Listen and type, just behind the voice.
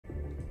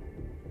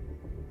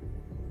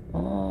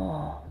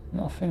Oh,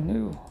 nothing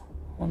new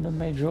on the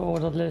major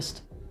order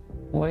list.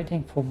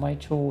 Waiting for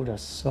major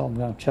orders, so I'm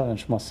gonna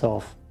challenge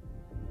myself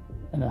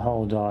in a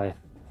Helldive.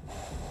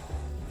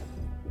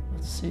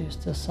 Let's see, is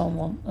there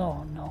someone?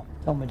 Oh no,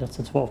 tell me that's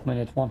a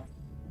 12-minute one.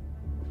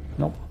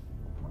 Nope.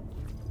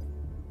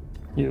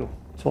 You,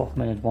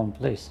 12-minute one,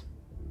 please.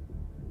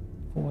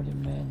 40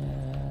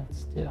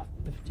 minutes, there,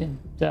 15.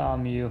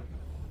 Damn you.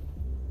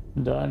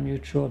 Damn you,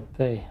 short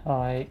pay.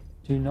 I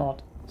do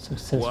not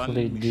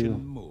successfully do.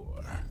 More.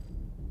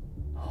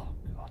 Oh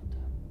god damn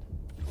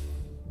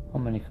it. How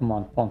many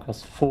command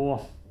bunkers?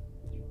 4.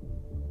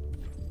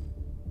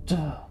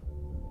 Duh.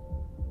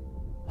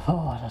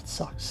 Oh, that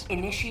sucks.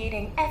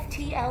 Initiating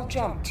FTL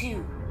jump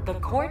to the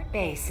Court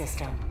Bay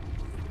system.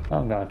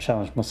 I'm gonna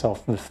challenge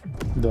myself with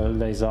the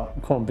laser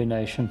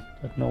combination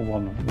that no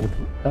one would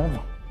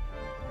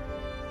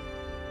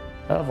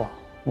ever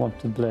want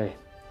to play.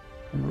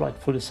 And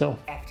rightfully so.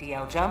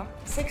 FTL jump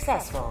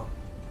successful.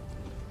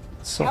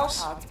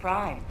 Sucks. Hellpods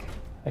primed.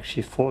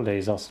 Actually 4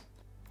 lasers.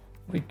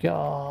 We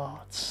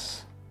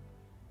got...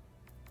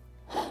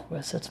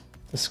 Where's it?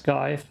 The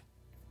Scythe.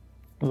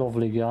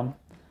 Lovely gun.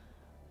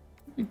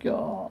 We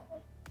got...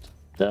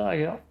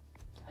 Dagger.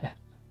 Yeah,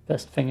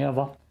 best thing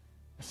ever.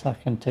 So I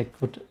can take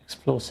good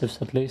explosives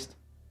at least.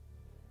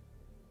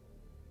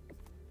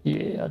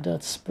 Yeah,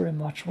 that's pretty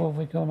much what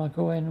we're gonna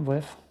go in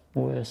with.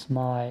 Where's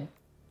my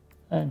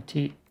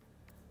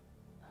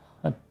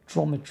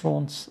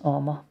anti-Drometron's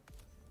armor?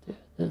 There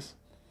it is.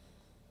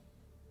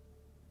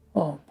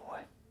 Oh boy.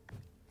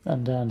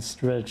 And then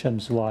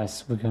stratagems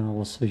wise, we're gonna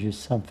also use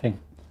something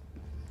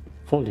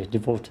fully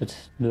devoted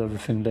to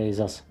everything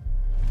lasers.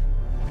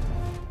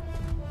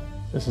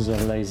 This is a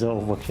laser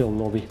overkill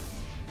lobby.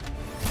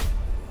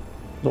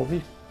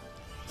 Lobby?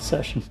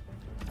 Session.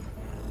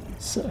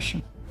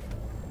 Session.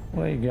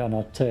 We're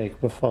gonna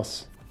take with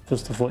us,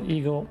 first of all,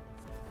 Eagle,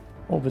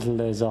 orbital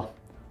laser.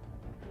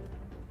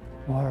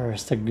 Where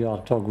is the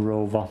guard dog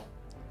rover?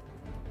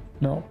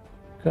 No,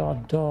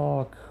 guard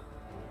dog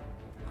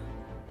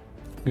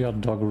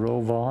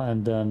rover,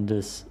 and then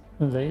this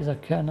laser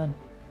cannon.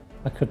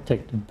 I could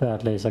take the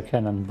bad laser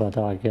cannon, but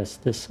I guess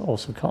this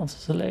also counts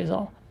as a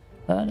laser,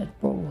 and it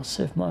will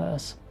save my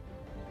ass.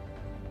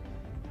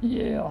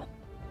 Yeah.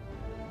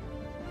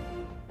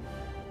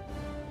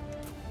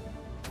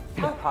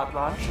 Hellpod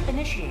launch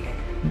initiated.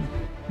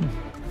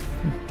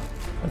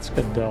 Let's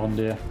get down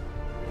there.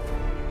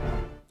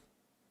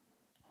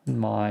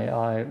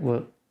 I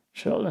will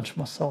challenge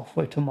myself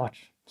way too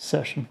much.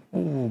 Session.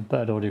 Ooh,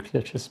 bad audio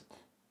glitches.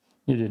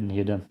 You didn't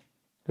hear them.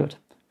 Good,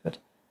 good.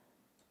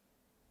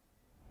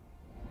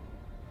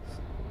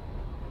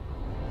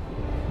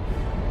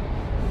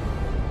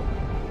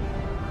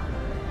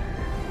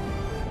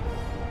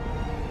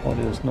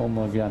 Audio is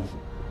normal again.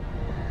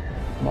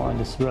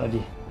 Mind is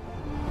ready.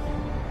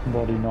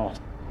 Body not.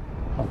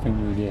 Nothing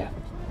new there.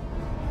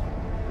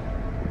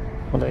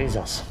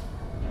 Lasers.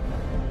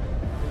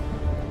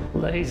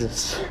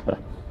 Lasers.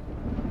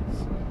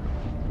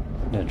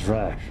 The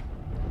trash.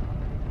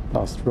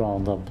 Last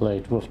round I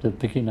played with the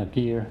beginner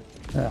gear.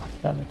 Yeah,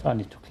 damn it, I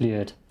need to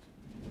clear it.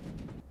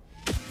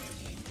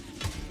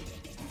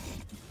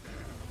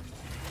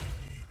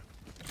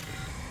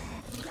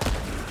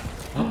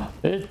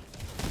 It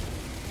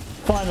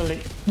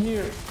finally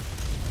here.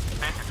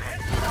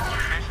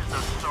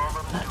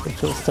 The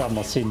first time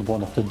I've seen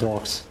one of the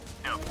dogs.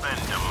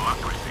 Defend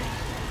democracy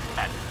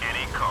at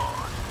any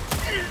cost.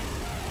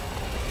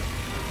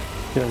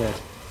 Kill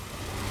it.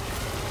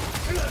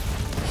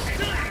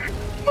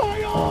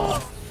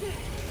 Oh.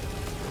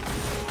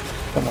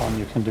 Come on,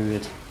 you can do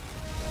it.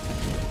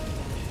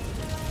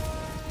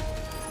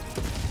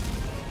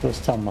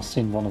 First time I've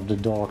seen one of the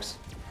dogs.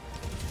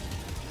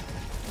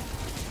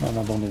 And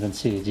I don't even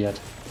see it yet.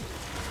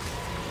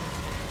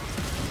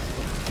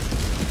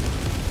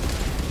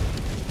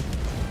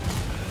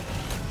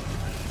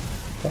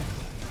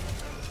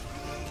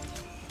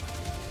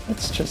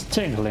 It's just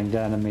tingling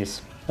the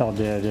enemies. Oh,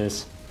 there it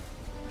is.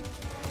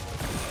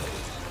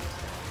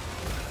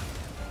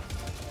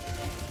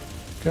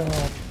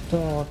 God,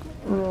 dog,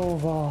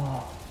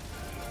 rover.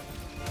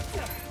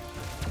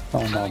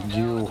 Oh, not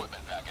you.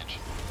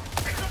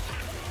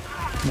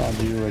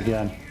 Not you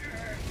again.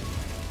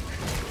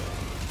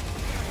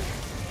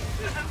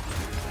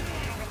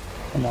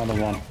 Another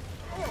one.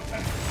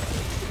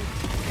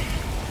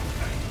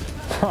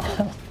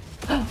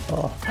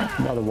 Oh,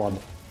 another one.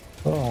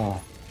 Oh.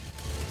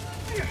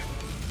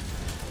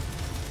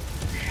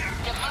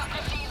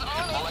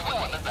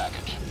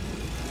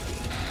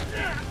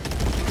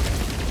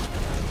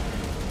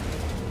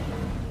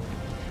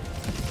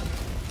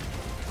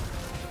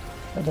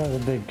 That's a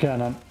big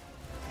cannon.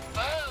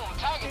 Boom,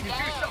 target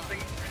down.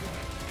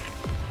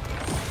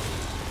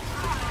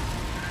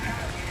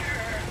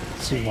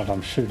 See what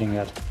I'm shooting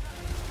at.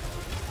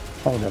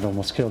 Oh, that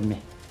almost killed me.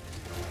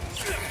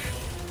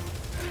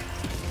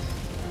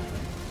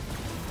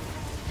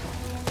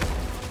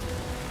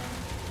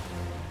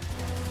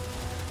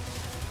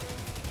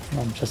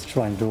 I'm just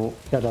trying to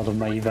get out of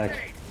my evac.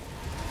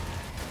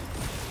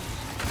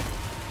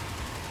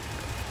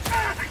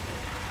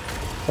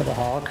 that a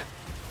hawk?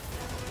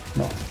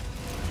 No.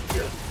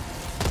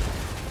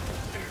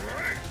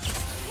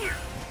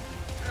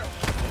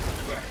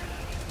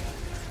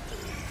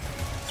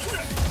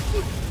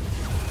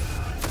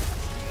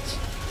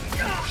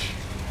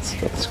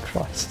 Jesus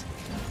Christ.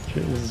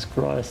 Jesus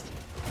Christ.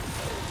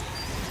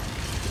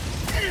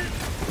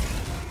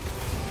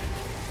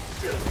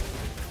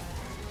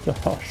 The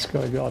hell's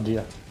going on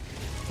here?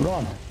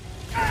 Run!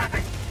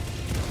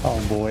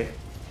 Oh boy.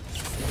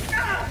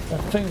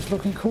 That thing's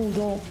looking cool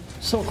though.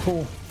 So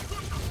cool.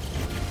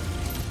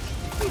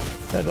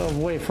 Get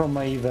away from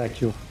my evac,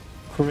 you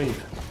creep.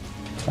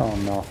 Oh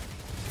no.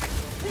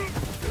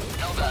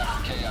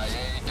 Helldiver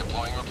KIA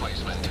deploying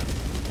replacement.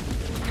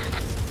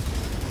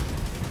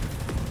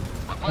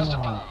 Request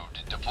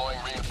approved. Deploying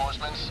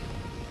reinforcements.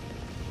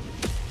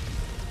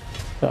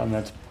 Damn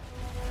it.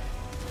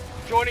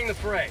 Joining the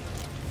fray.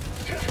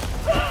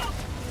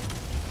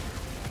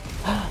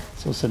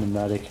 So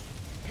cinematic.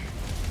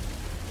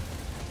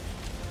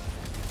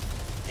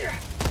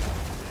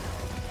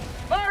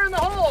 Fire in the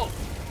hole!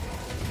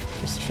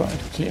 Just trying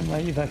to clear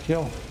my evac,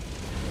 yo.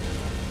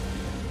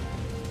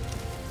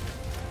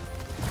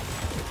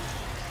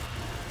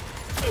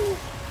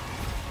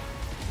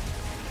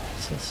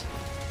 Jesus.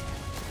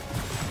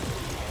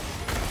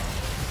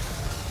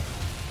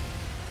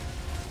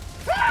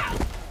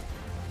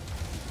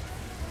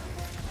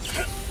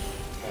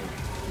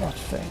 That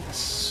thing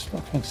is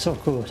looking so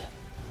good.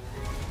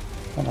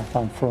 And I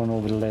can't throw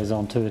over the laser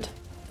onto it.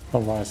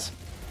 Otherwise.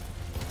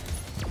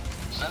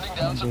 Sending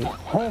down support.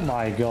 Oh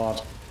my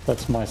god.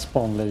 That's my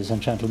spawn, ladies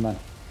and gentlemen.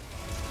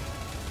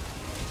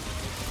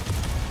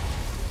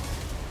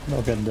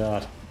 Look at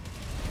that.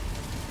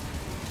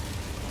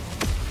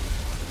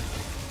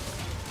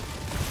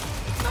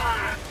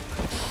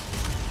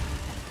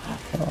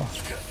 Oh.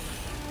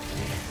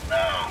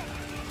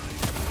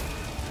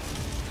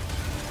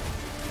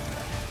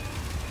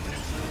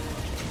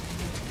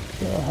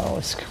 What the hell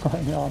is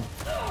going on?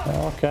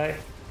 Okay.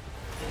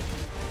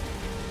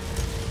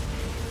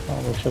 I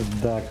will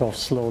just back off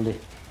slowly.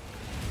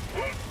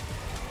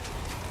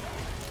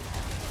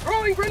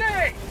 Throwing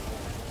grenade!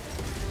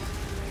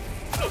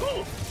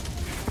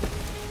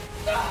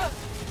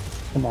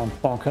 Come on,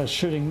 Bonker is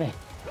shooting me.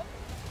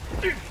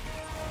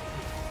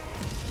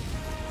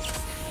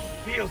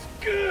 Feels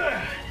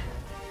good!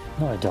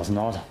 No, it does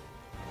not.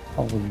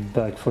 I will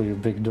back for you,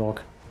 big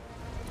dog.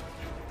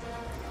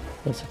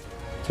 There's a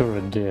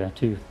turret there,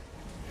 too.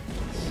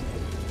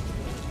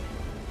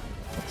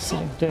 It's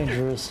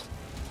dangerous.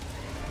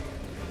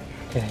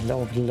 Okay,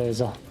 lower the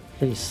laser.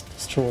 Please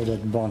destroy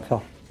that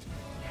bunker.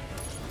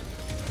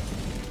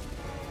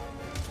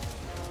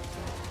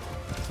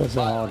 That's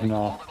a hard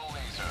now.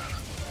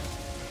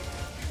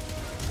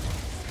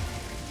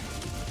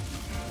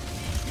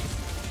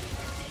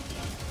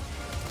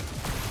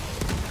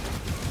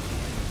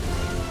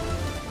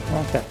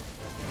 Okay.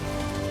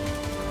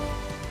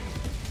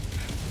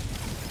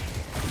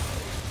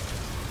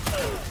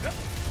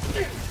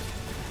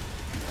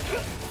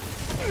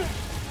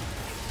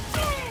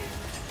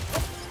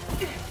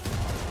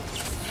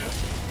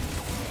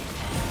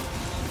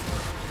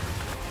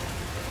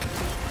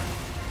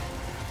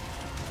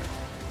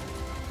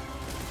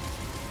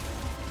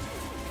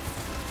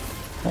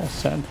 More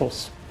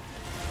samples.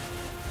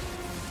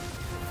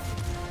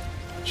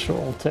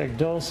 Sure, I'll take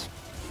those.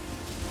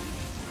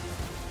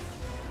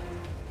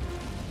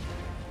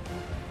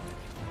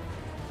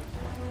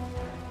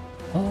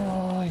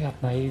 Oh, I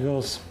got my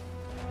eagles.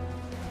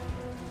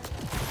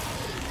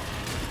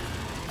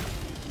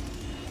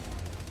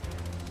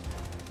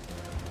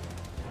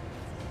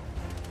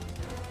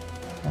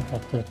 I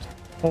got that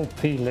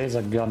OP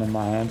laser gun in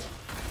my hand.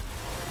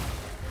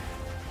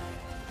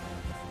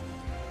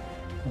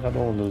 I got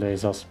all the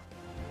lasers.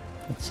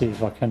 Let's see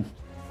if I can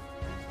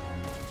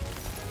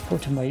go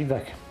to my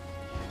evac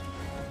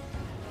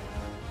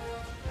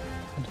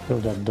and kill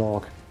that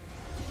dog.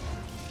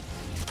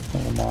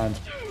 Never mind.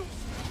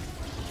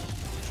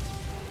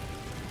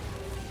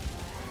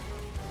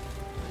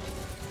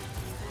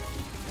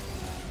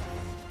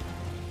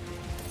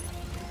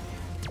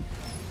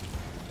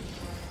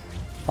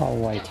 Oh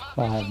wait,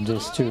 I have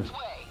this too.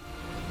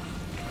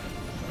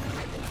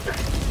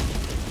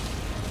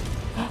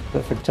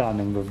 Perfect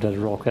timing with that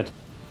rocket.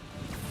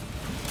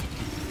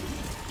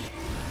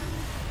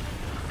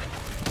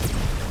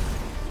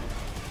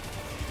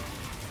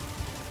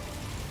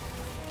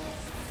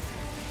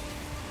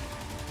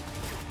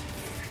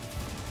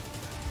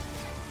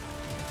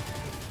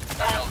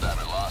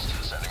 Helldiver lost.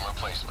 Sending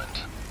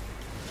replacement.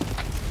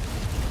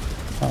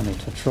 I need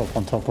to drop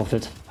on top of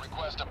it.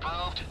 Request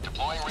approved.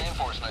 Deploying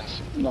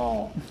reinforcements.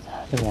 No,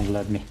 they won't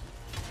let me.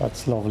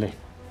 That's lovely.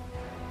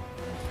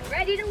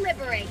 Ready to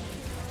liberate.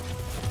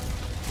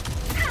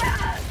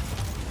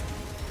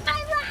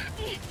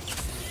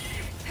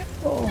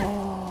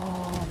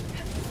 Oh.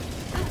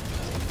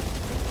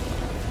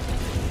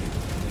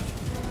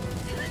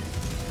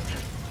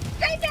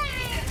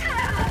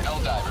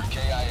 Helldiver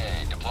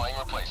KIA deploying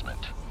replacement.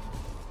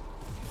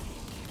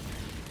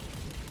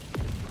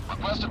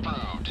 Request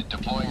approved.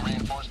 Deploying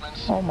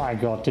reinforcements. Oh my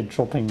god, they're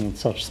dropping me in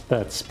such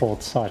bad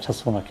spots. I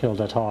just wanna kill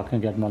that Hawk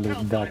and get my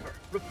loot back. Helldiver,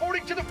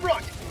 reporting to the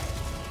front.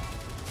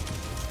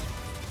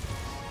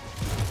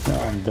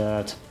 I'm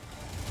dead.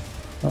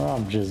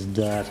 I'm just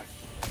dead.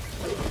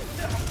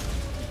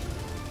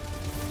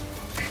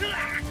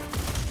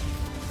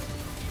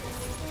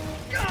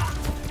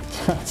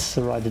 That's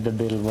right in the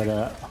middle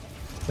where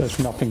there's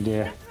nothing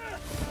there.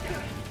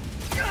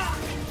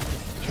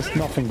 Just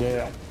nothing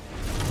there.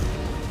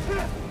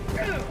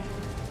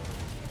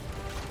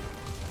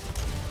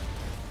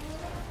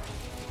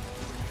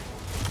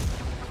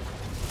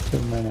 Two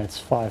minutes,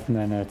 5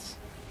 minutes.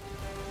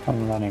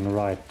 I'm running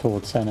right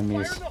towards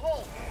enemies. Fire in the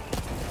hole.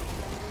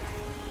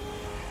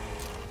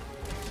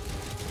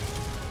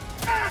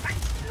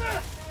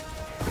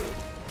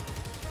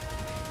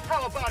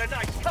 How about a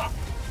nice cup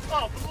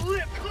of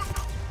lip?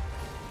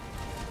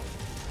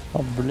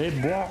 Oh,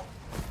 bleh,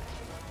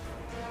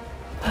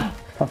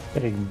 I'm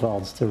getting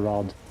bounced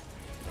around.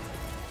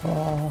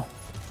 Oh,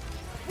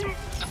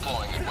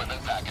 Deploying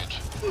equipment package.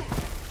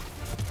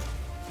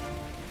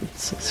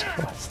 Jesus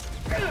Christ.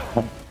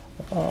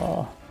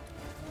 Oh.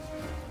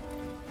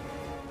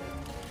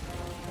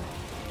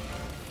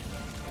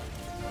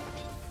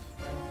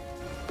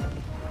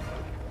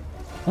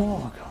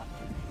 Oh, God.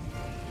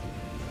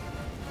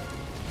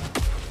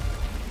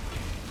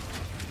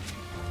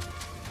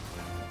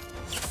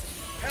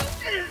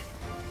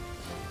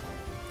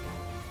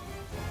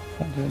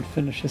 I didn't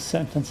finish his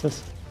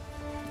sentences.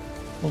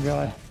 Poor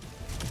guy.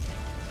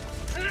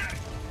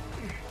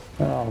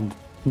 I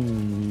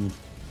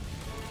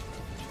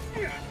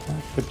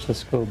could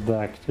just go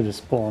back to the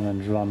spawn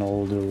and run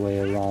all the way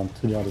around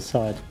to the other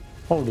side.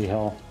 Holy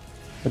hell.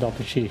 With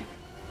RPG.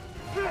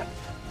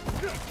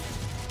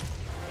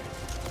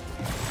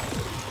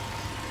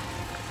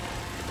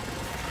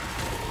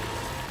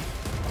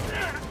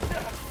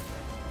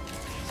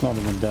 It's not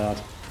even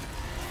that.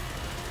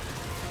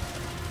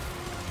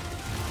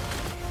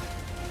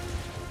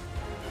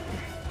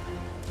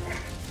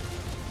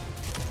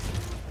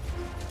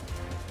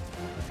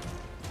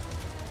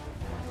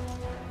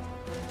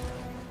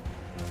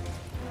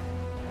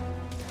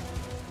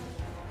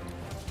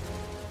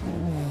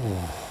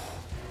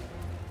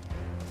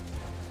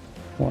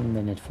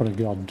 For the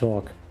guard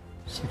dog,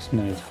 6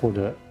 minutes for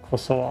the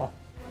crossover.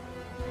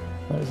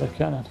 There's a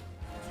cannon.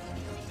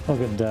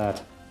 Look at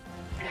that.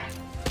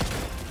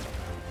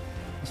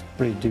 There's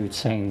 3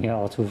 dudes hanging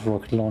out with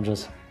rocket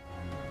launchers.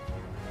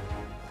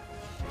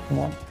 Come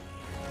on.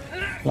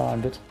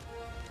 Climb it.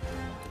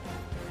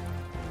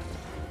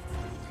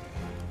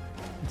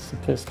 It's the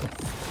pistol.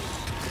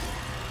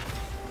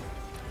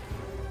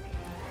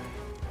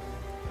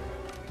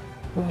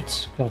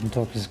 What? Guard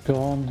dog is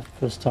gone.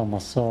 First time I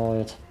saw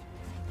it.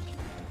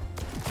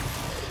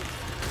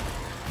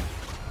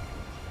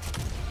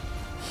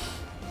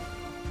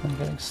 I'm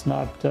getting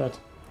sniped at.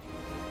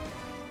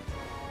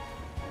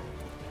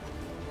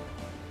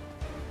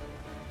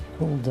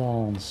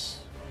 Cooldowns.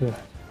 Good.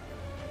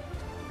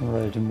 I'm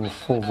ready to move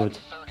forward.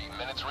 30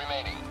 minutes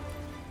remaining.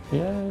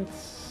 Yeah,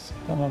 it's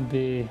gonna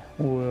be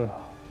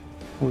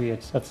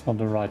weird. That's not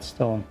the right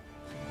stone.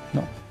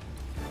 No.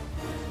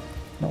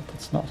 Nope,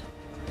 it's not.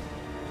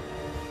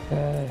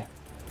 Okay.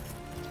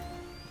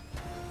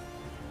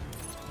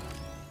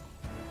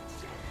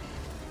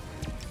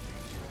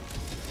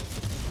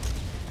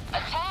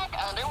 Attack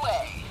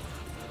underway.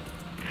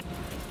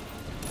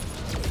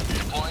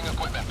 Deploying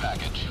equipment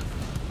package.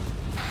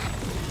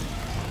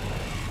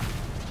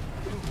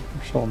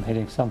 I'm sure I'm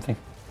hitting something.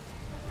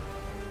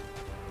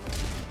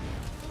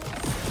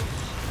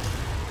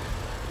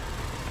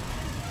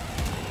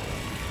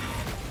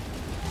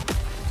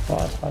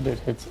 But I did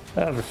hit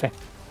everything.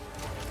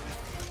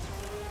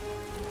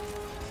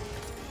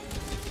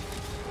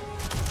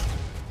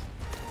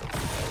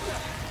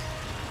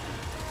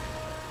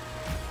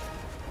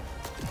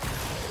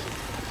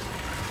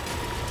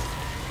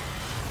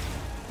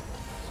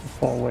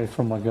 Far away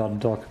from my guard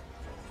dog.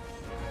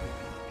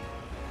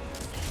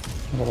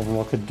 A lot of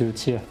rocket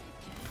dudes here.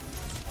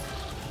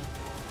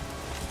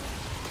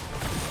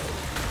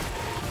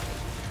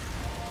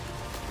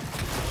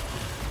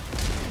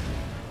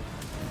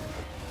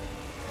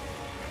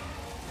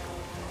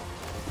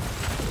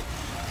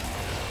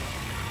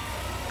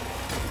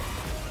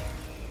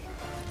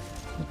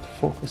 Need to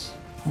focus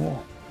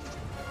more.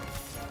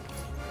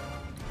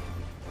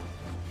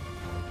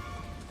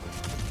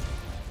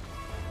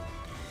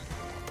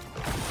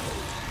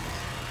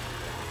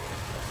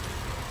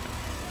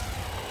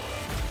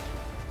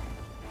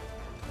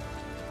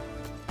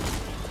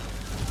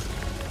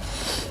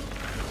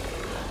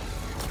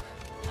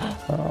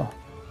 Oh,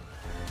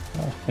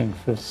 that thing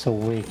feels so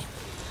weak.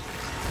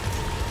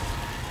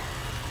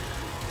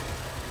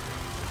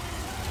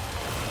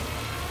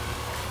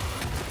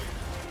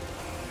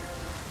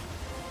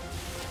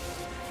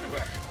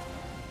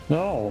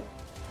 No.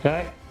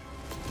 Okay.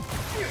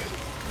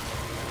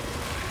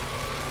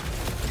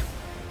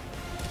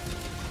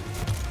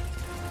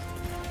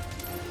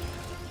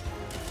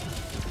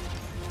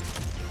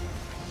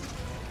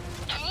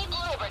 Keep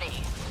liberty.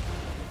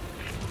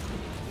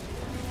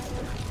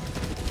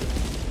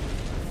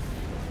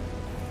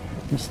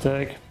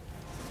 Mistake.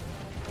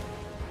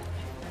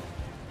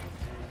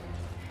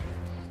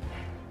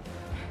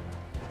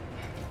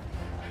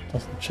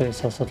 Doesn't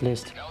chase us at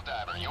least.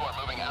 Helldiver, you are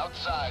moving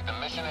outside the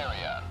mission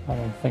area. I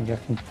don't think I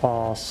can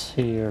pass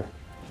here.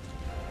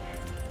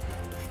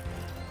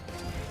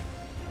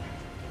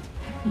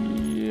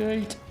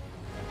 Yeet.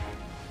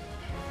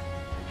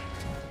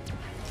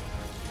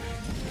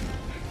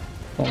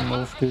 Don't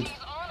move, dude. Is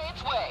on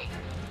its way.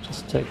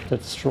 Just take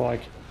that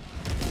strike.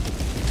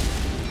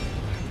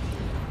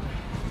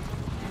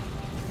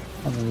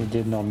 I mean, he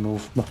did not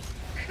move, but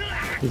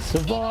he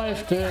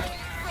survived it.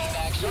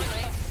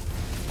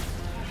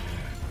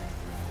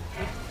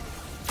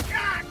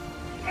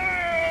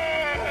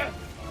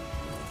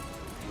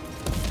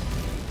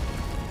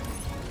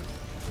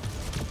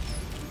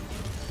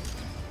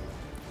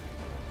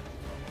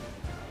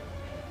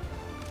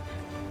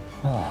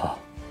 Ah.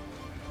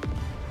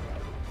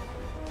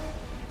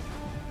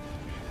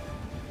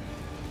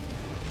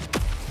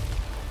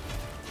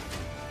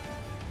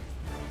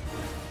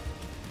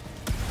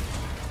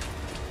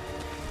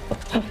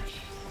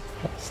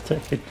 Let's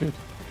take it, dude.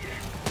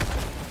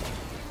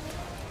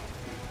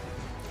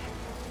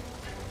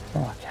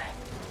 Okay.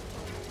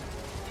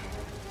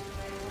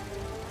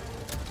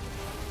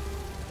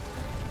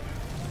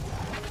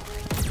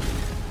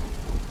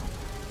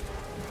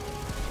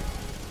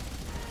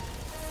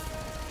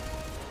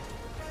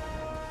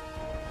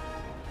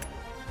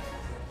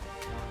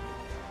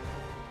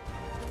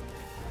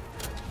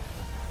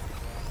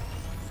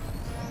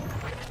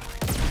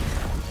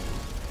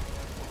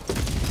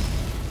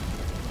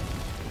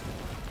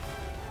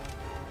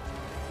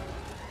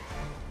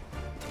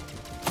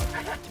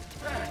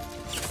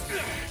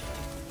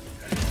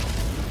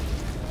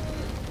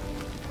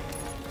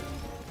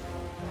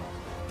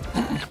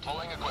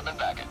 Deploying equipment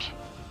package.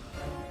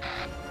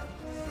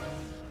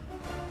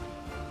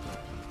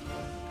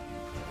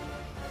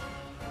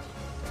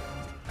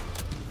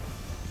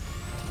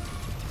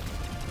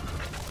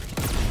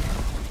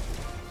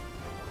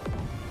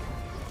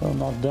 Oh,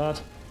 not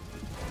that.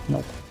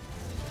 Nope.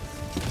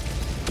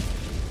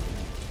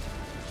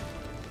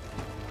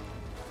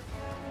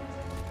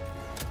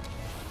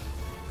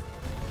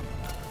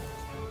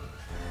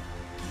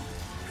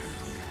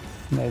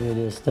 Maybe it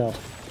is that.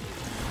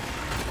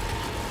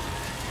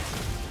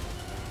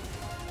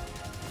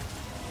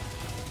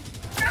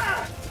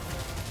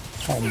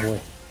 Oh boy.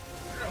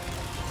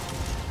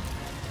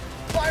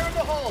 Fire in the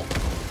hole!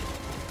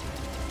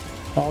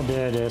 Oh,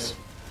 there it is.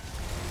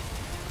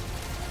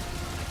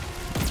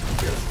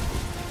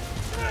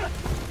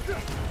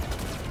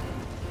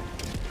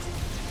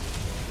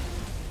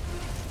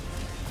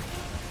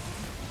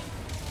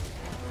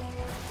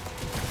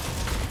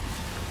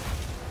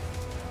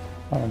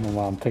 I don't know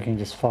why I'm picking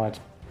this fight,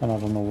 and I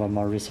don't know where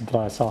my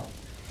resupplies are.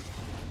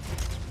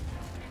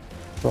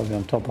 Probably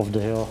on top of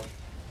the hill,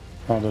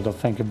 now that I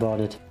think about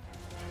it.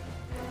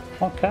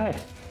 Okay.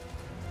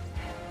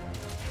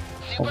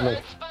 Lovely.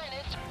 Superman's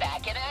finest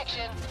back in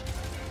action.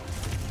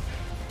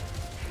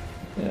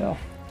 Yeah.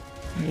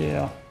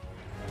 Yeah.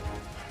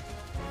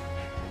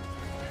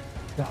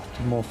 Yeah,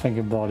 the more I think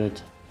about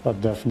it, I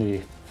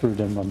definitely threw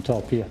them on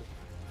top here.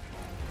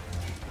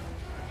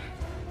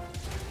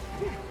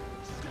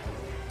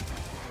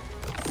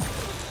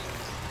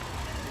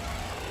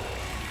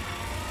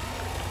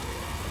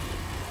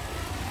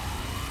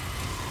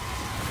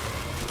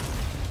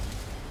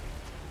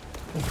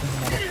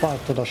 Another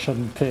fight that I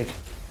shouldn't pick.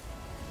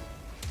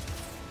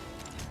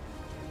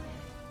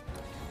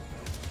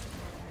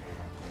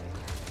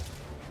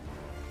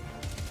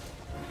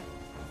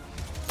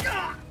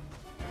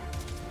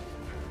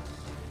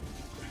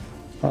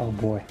 Oh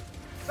boy.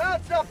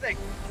 Found something!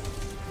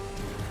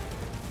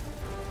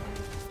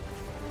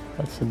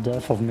 That's the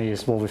death of me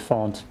is what we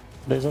found.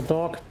 There's a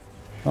dog?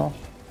 No?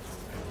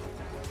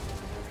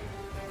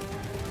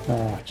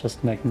 Ah,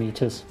 just make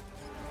meters.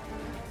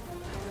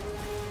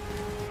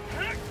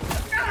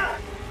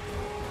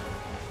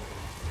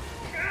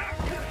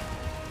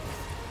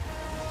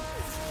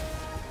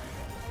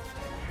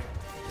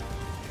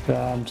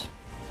 Damned.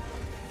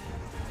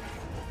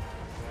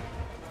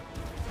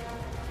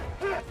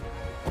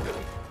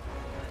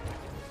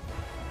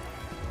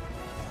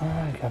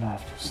 I'm gonna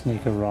have to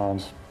sneak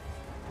around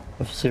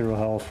with 0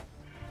 health.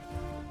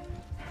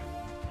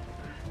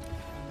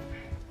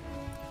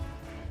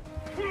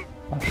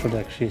 I should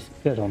actually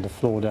get on the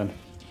floor then.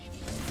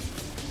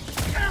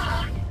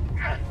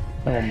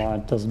 Never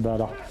mind, doesn't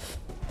matter.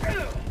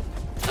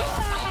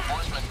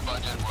 Reinforcement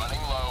budget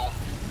running low.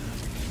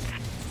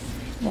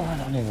 I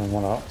don't even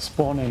want to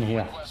spawn in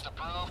here. Request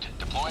approved.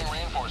 Deploying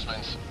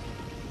reinforcements.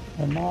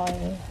 Am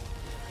I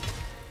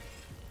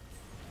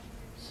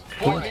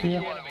good Warning,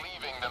 here? you are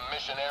leaving the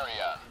mission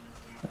area.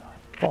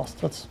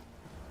 Bastards.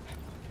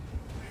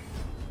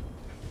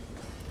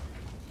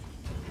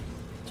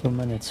 2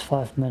 minutes,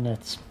 5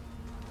 minutes.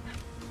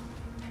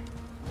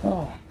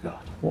 Oh god,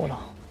 water.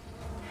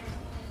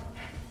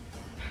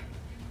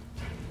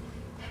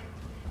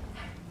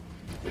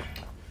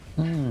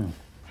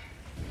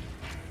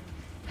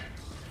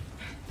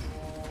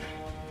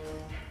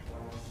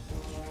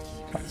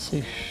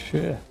 see,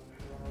 sure.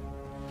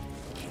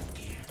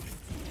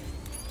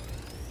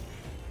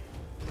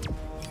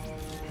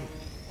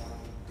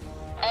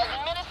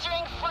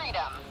 Administering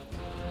freedom.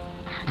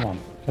 Come on,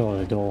 kill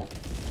the door.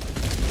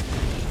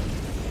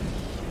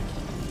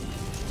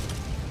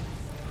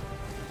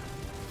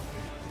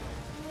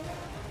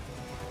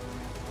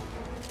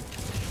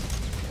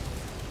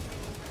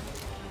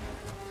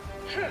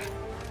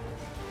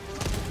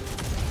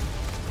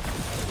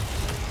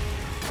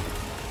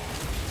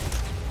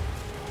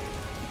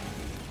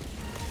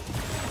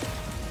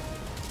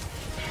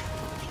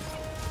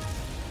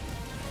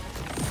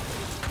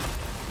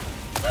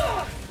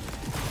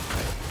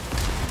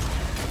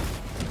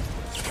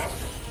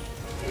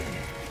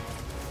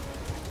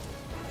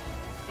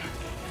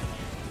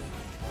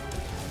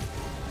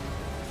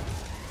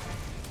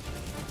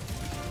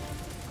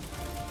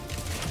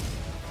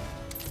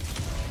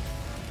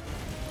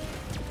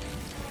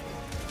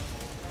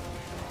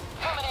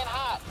 Coming in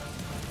hot.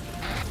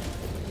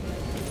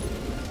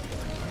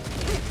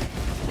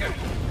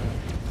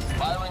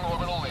 Firing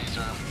orbital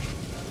laser.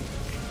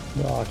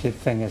 The arctic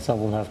thing is I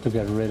will have to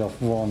get rid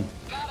of one.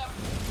 Got him.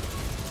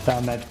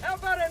 Damn it. How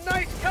about a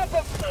nice cup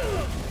of...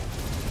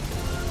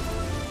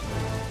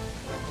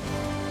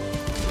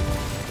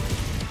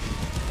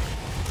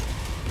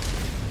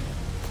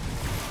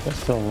 They're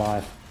still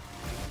alive.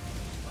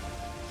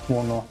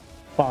 One more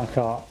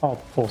bunker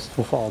outpost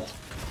without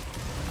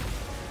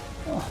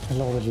the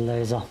loaded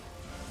laser.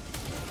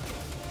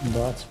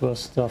 That's where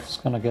stuff's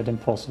gonna get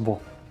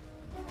impossible.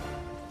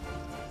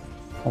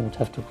 I would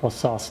have to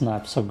Corsair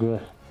snipe so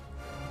good.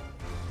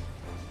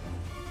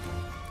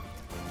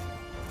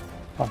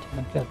 Can't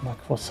even get my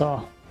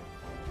Corsair.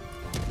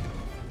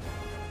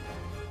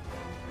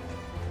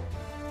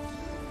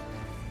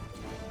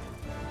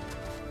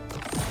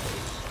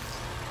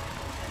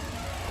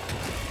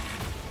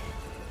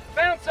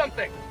 Found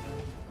something!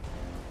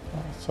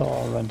 I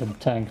saw a random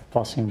tank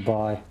passing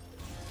by.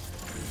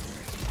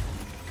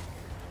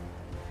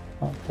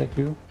 I'll take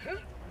you.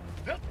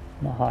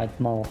 And I hide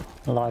my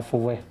life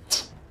away.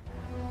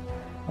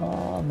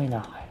 I mean,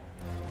 I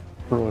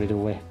throw it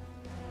away.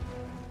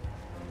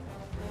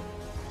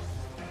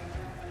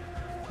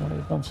 Well,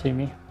 you don't see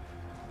me.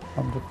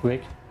 I'm the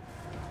quick,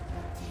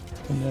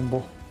 the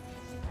nimble.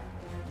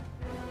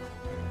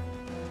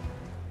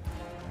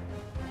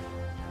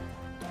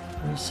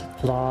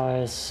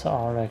 Supplies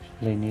are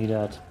actually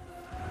needed.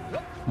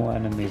 More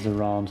enemies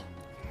around.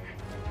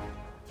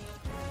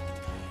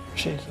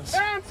 Jesus.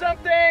 Found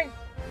something!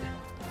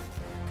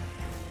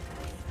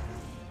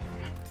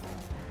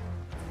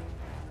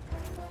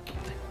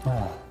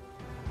 Oh.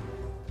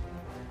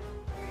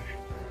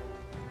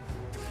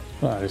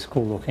 That is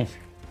cool looking.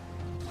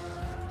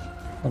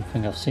 I don't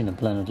think I've seen a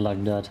planet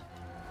like that.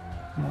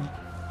 No.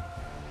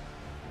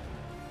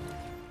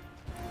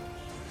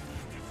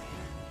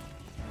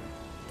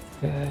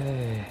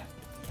 Okay.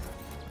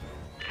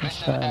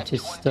 Mr.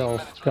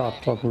 Anti-Stealth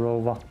Guardblock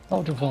Rover.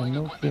 How do I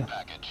know here?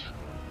 Package.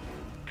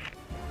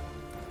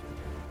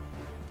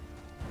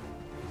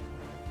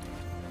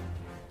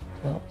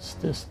 What's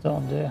this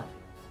down there?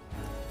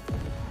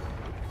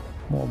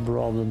 More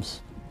problems.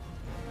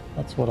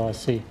 That's what I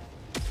see.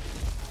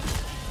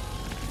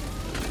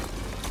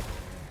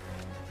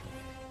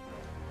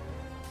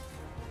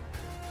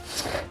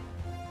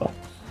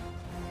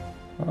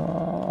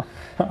 Oh.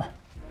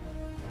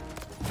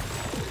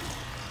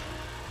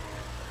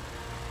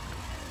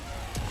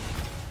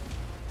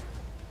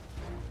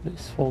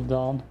 Please fall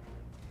down.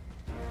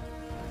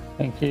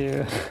 Thank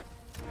you.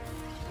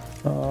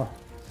 Oh,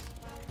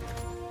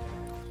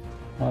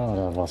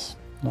 that was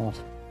not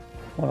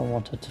what I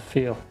wanted to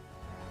feel.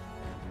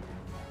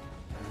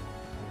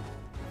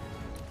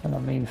 And I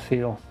mean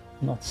feel,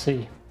 not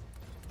see.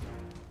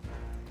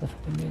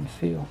 Definitely mean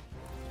feel.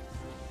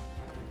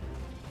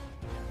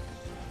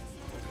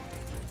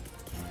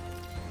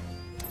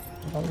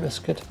 I'll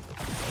risk it.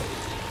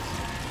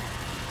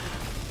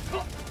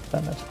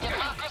 Damn it.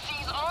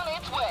 Democracy's on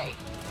its way.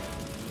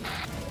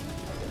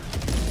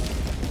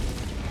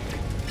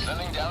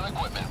 Sending down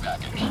equipment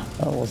package.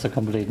 That was a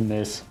complete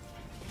miss.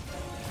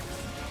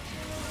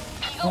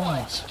 Eagle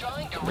One, so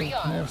trying to complete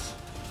rearm. miss.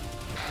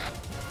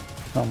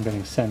 I'm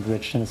getting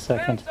sandwiched in a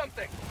second. Found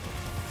something!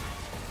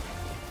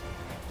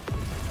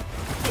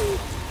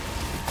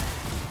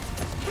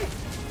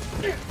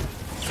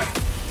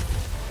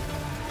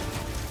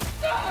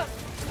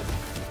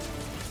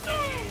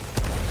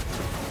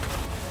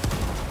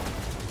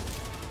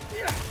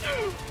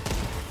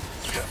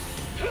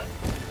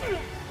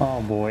 Oh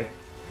boy.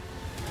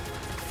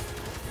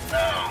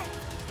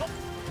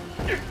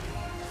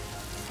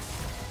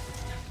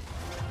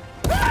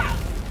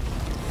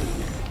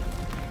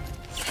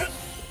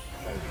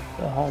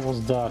 The hell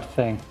was that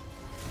thing?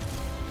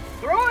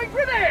 Throwing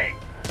grenade!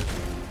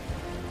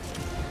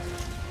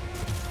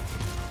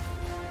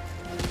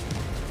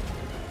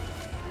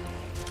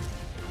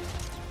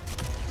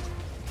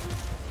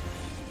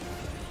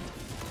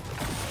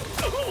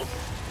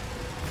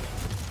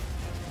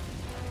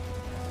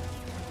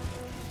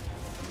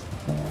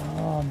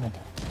 I'm in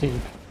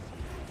deep.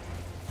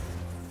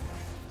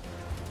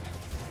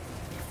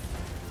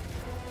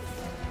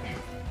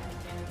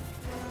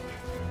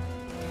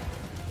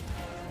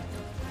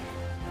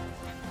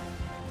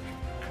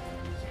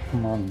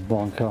 Come on,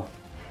 bunker.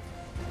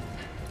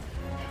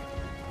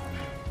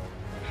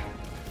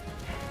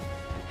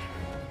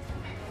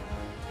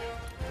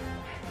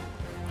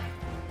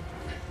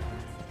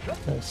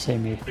 They see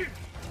me.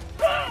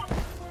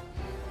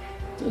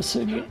 They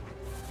see me.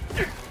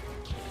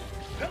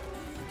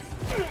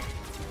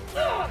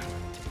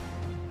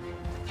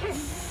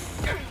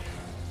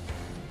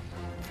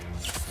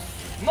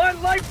 My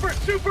life for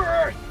Super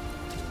Earth!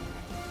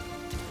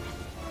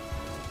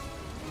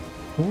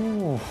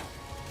 Ooh.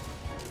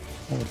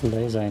 That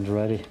laser ain't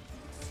ready.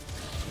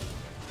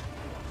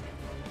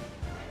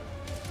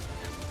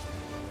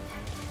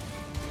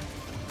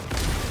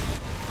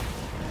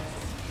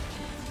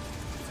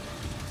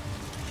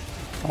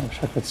 I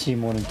wish I could see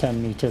more than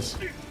 10 meters.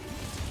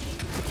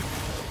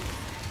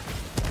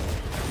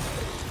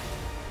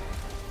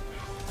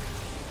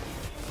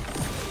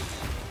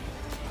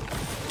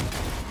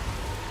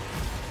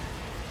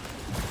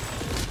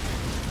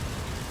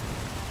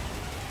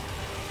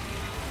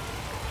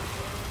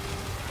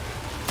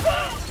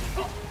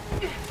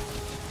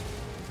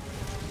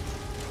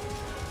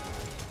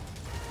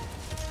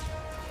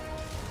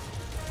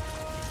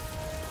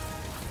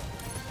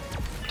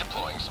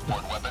 Deploying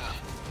support weapon.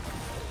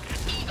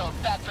 Eagle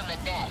back from the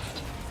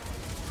nest.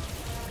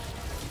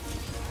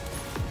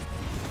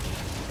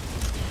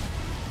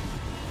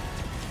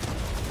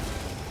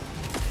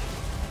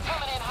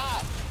 Coming in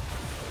hot.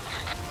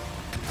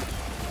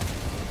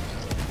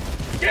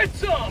 Get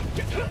some!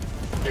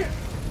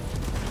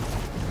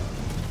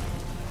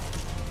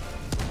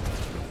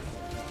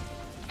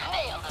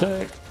 Nailed it.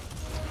 Take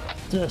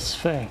this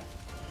thing.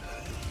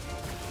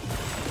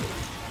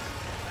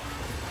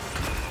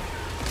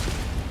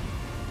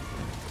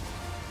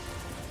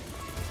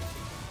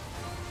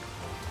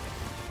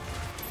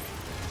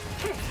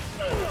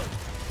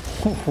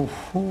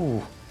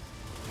 Ooh.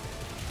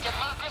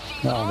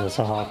 Democracy's Now on there's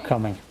a hawk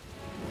coming.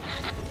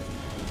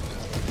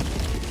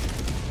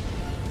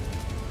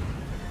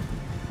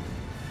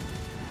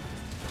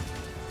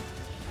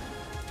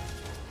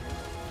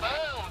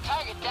 Boom,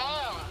 target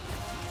down.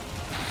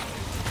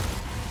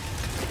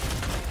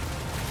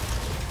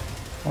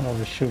 What are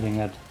we shooting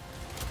at?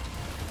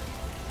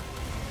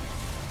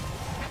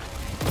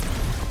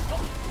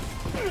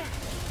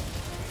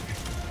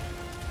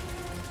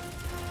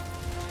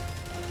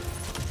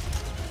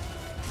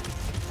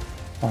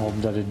 I hope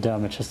that it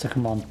damages the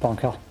command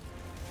bunker.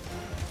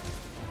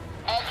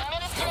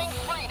 Administering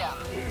freedom.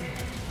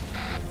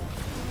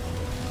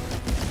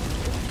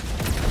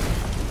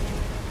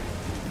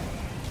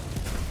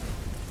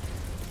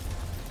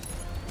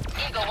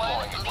 Eagle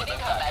 1 leaving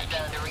combat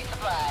zone to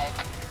resupply.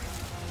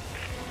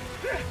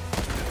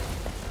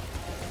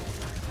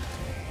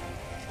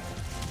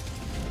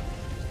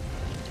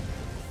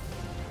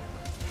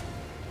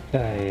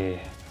 Okay,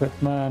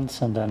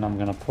 equipment, and then I'm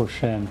gonna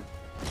push in.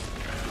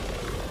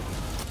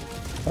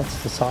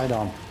 That's the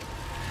sidearm.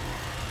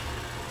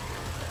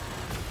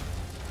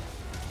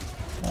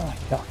 I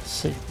can't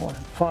see more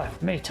than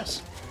 5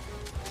 meters.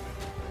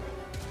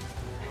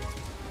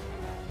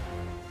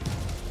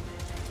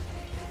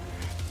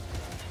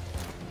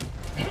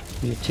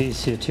 UT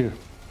CO2.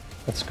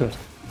 That's good.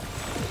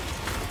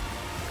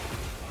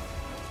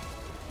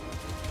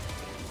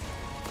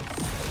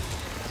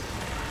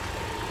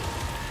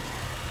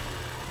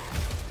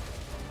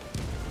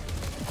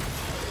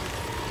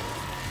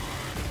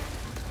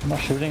 Am I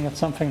shooting at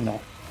something?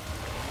 No.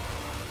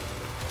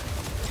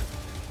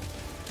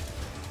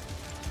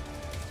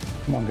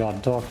 Come on,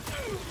 guard dog.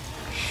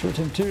 Shoot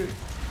him too.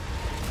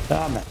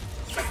 Damn it.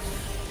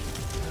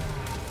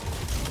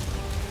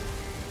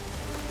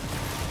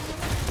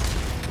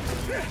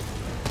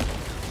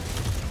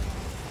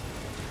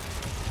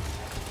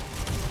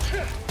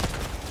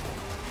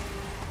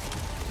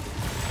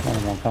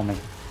 One coming.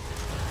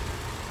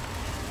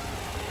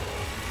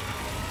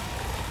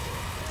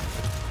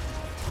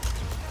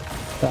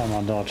 Damn,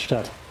 I dodged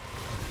that.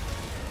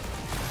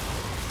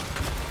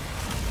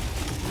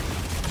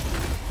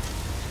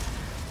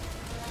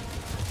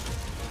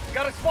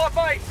 Gotta swap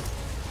ice!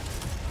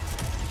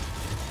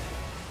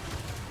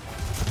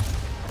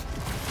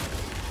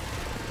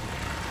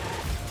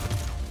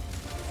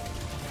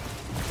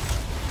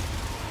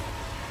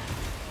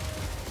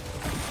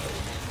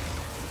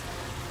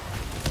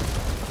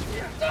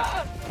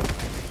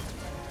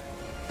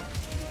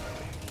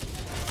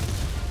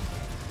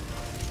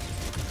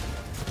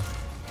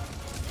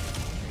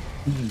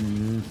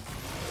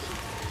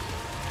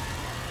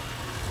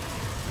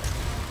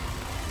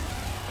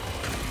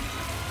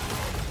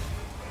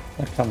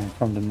 They're coming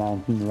from the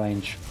mountain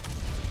range.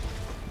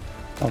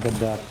 Look at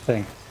that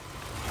thing.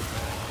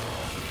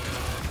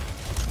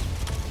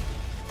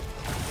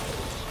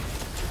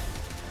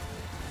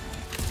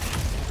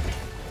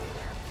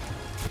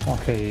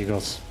 Okay,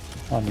 Eagles,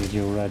 I need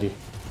you ready.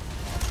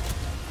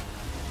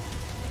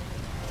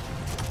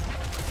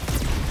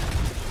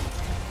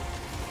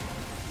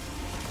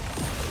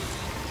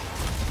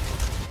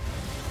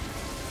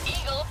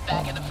 Eagle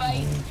back in the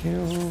fight.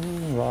 You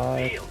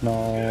right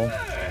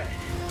now.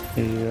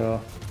 Here.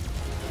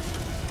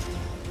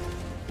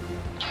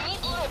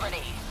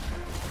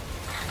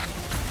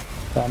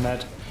 Damn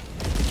it.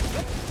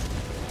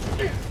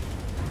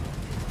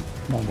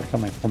 No, they're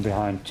coming from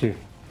behind too.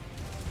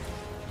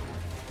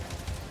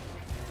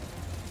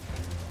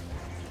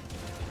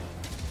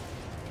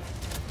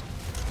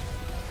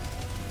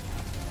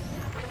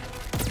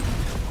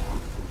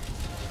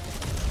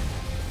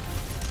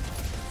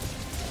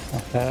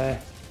 Okay.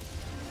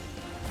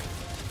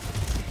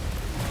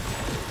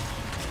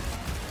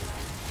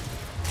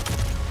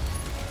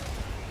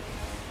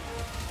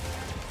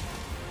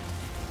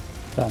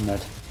 Damn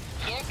it.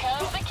 Here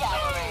comes the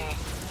cavalry.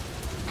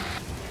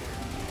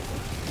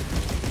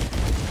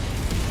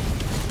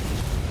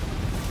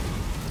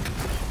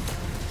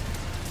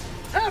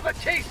 Have a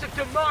taste of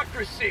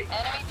democracy!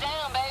 Enemy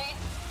down, baby.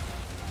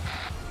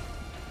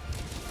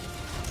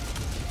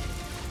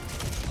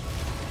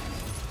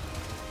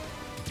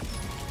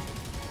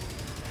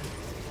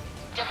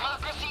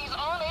 Democracy's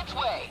on its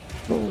way.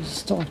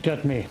 Fools, don't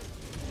get me.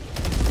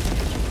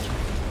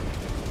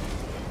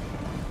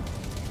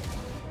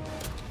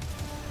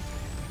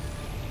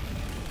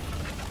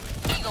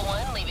 Eagle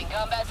 1 leaving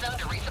combat zone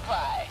to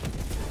resupply.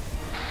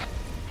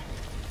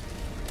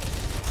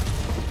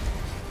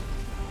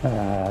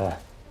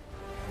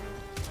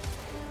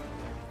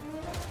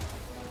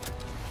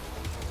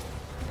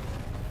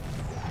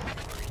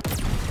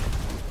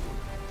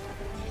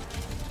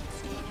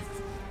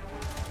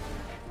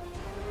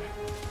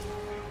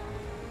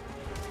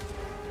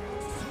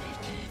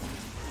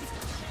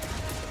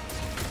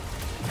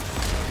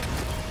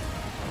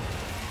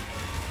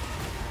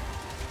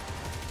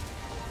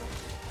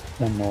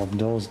 One more of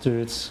those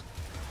dudes.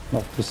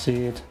 Love to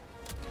see it.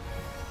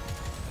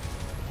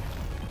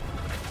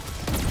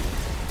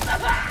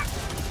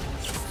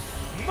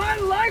 My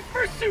life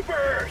for Super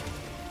Earth!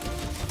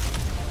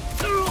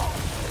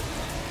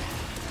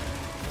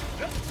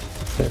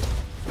 Shit.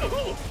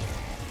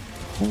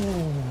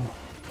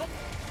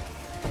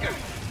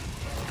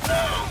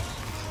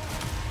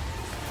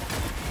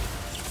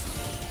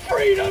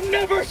 Freedom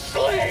never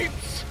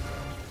sleeps!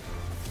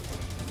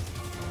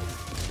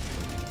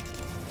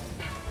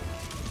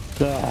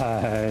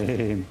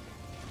 Time.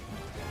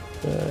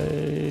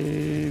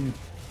 Time.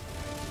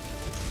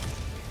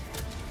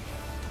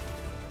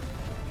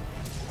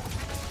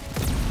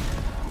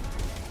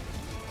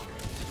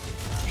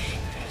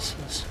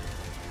 Jesus.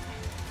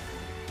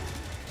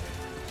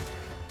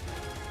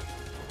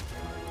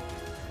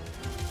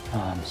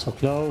 I'm so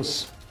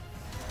close.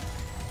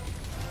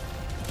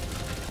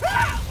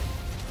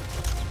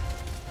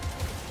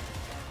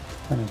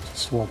 I need to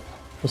swap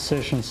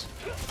positions.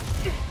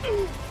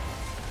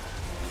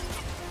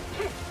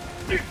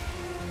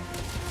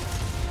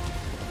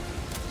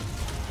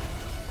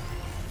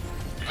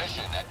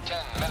 Mission at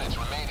 10 minutes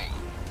remaining.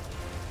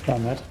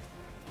 Damn it.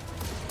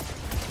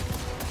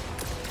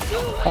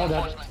 Oh,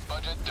 Reinforcement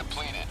budget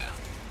depleted.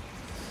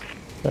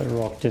 that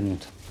rock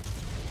didn't.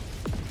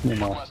 You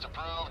know, Request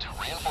approved.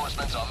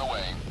 Reinforcements on the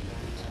way.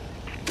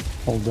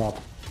 hold up.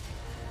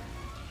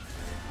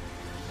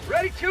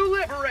 Ready to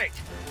liberate!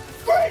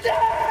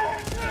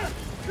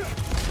 Freedom!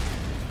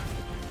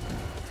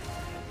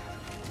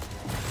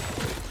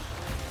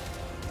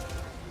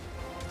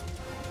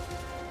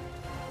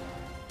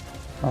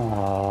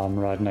 I'm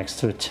right next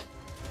to it.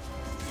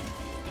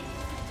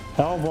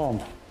 Hell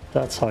bomb.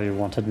 That's how you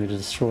wanted me to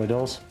destroy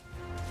those.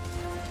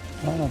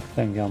 I don't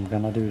think I'm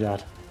gonna do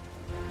that.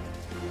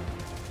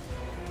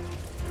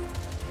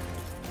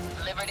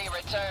 Liberty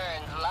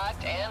returns,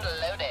 locked and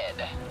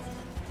loaded.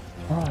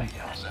 I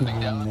got Sending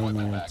down 9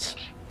 equipment minutes.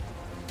 package.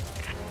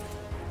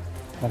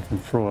 I can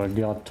throw a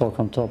guard talk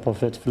on top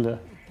of it for the...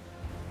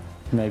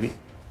 Maybe.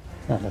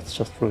 Let's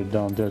just throw it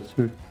down there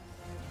too.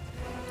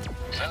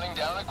 Sending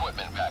down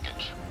equipment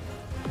package.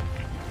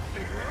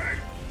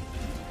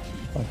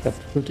 I have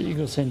to put the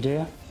eagles in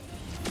there.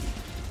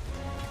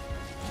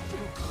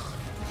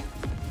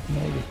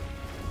 Maybe.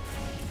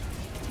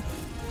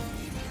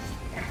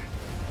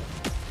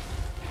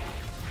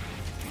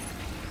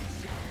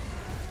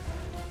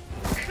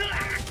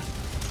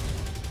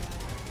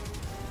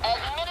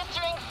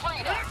 Administering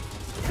freedom.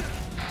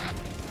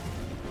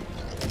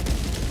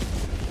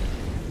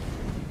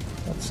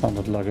 That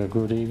sounded like a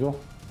good eagle.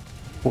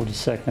 40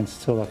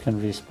 seconds till I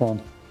can respawn.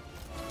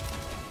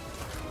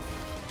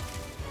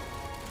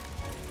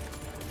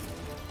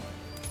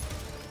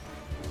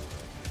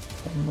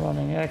 I'm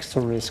running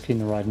extra risky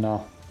right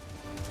now.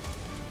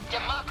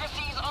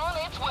 Democracy's on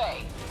its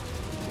way.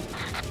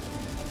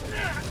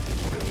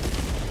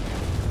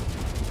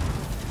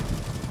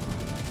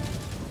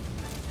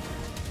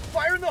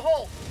 Fire in the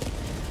hole!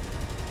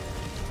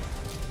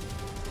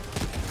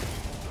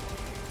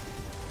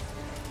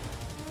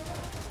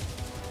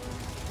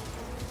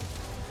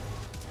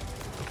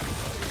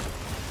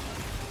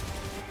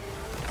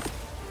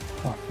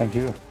 Oh, thank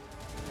you.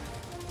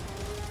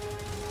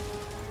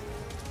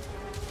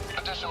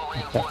 Additional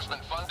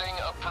reinforcement funding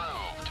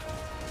approved.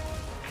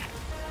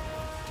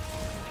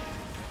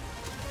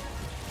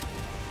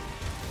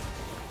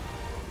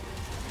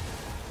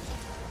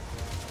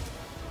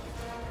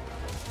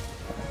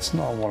 That's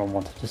not what I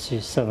wanted to see.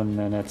 7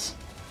 minutes.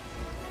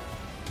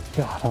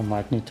 God, I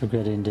might need to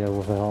get in there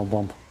with a hell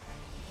bomb.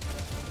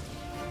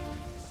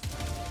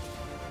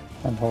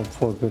 And hope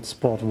for a good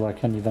spot where I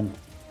can even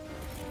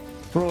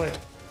throw it.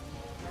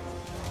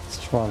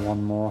 Let's try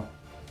one more.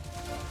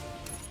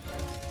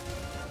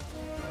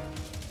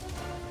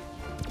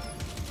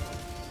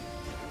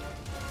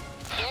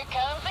 Here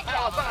comes the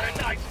How about a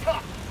cavalry. nice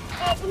cup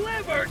of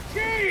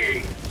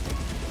liberty?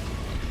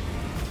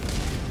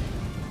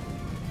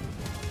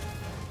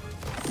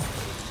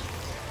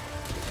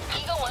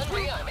 Eagle 1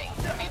 rearming.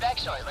 Be back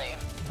shortly.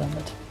 Damn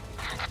it.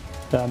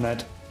 Damn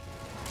it.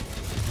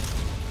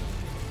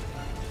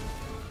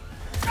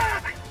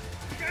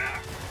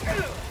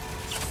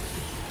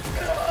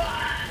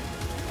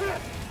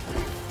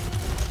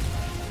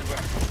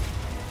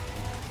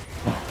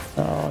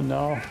 Oh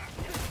no.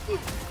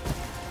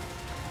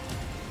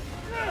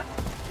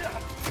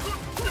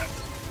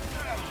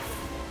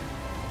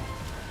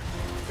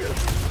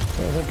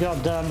 There's a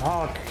goddamn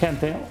hawk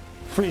camping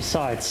 3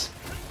 sides.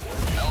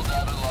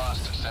 Helldiver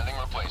lost. Sending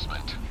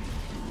replacement.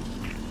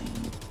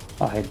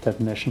 I hate that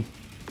mission.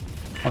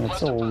 And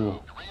it's Request all approved.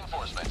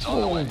 Reinforcements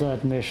on the way.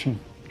 that mission.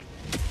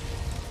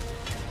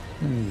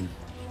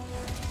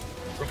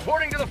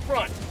 Reporting to the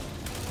front.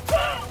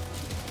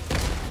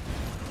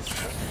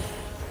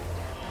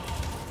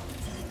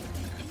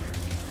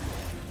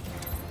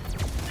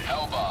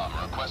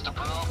 Hellbomb. Request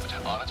approved.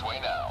 On its way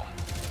now.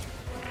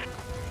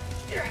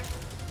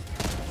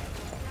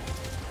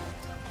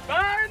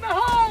 Fire in the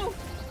hole!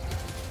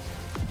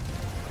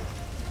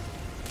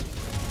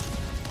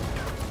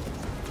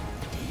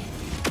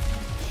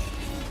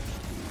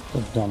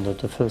 I've done that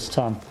the first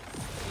time.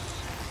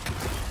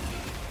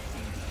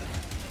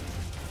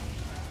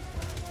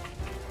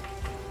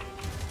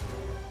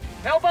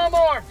 Hellbomb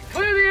armed!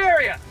 Clear the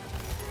area!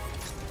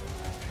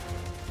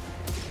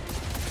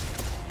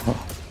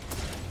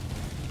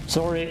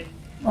 Sorry.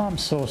 I'm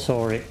so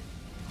sorry.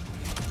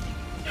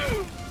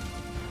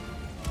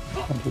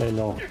 And lay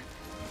low.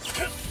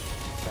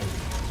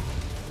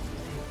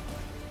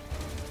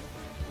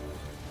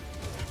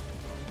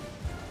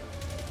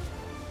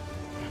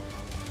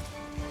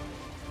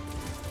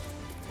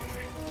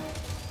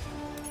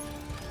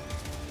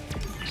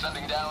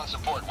 Sending down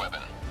support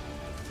weapon.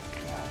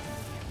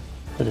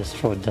 I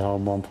destroyed the hell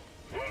bomb.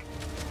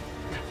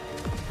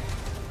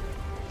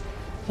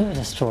 I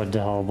destroyed the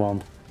hell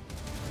bomb.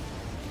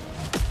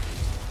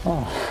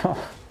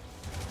 Oh.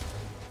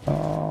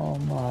 Oh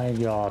my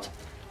god.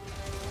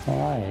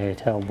 I hate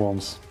hell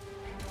bombs.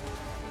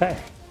 Hey.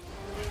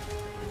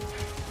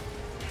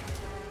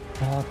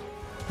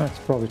 That's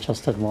probably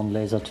just that one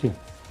laser too.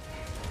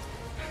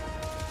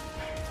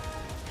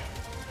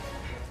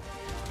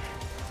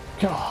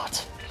 God.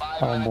 5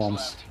 Hell minutes bombs.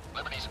 left.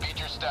 Liberty speed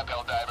your step,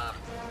 Helldiver.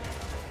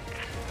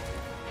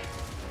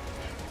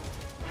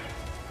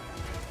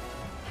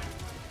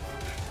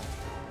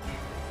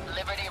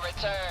 Liberty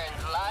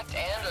returns, locked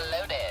and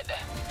loaded.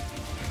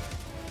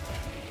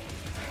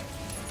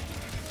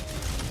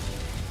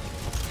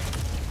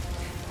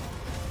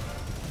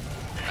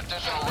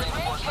 Additional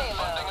reinforcement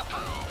funding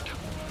approved.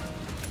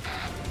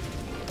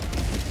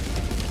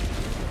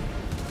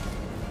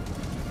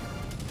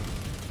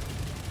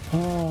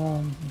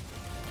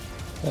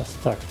 They're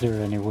stuck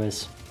there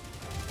anyways.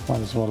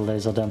 Might as well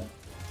laser them.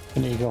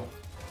 An eagle.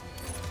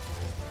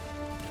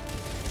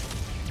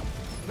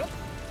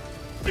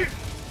 Here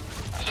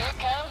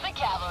comes the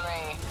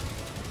cavalry.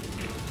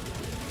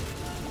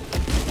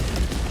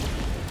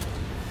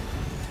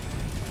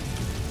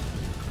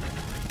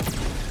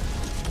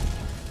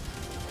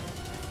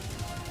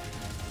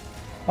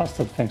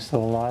 Bastard thing's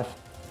still alive.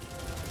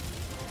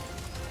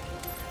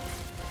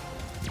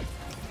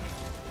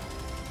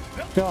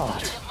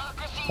 God.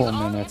 Democracy's 4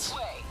 on minutes. its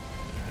way.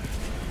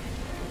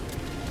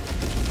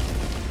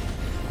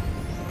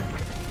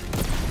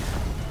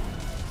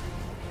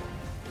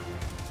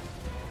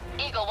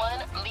 Eagle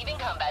 1 leaving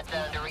combat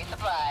zone to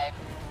resupply.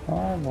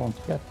 I won't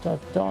get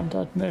that done,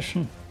 that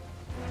mission.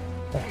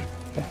 There,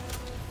 there.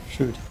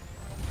 Shoot.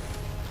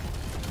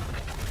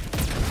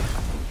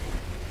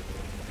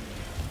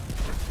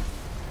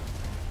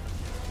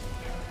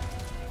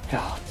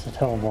 God, that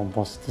hell bomb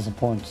was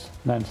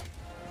disappointment.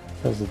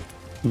 There's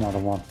another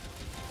one.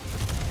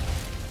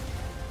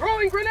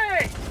 Throwing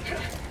grenade!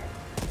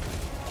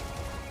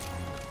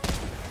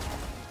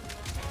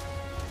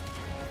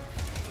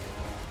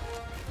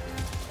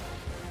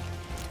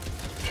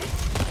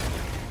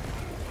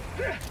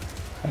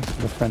 Thanks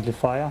for the friendly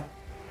fire.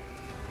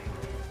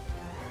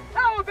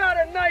 How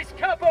about a nice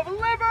cup of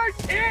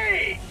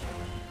liberty?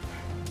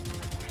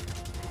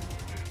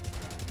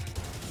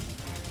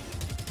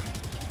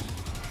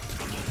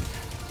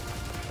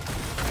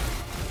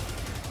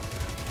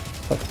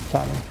 Perfect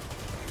timing.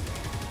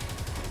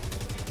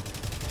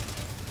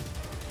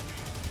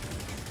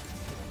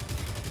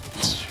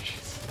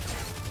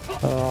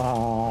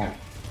 Oh,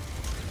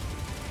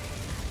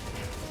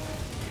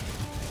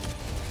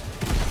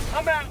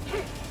 I'm out.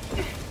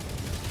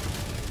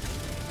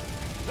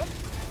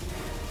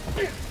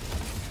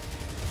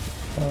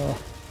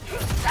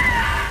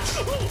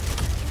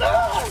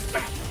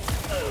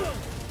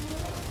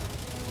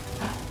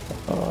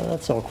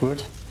 That's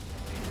awkward.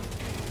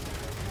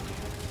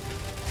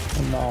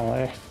 No,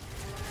 eh?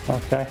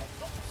 Okay.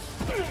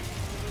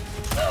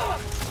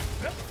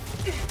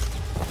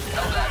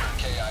 Helldiver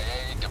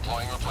KIA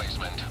deploying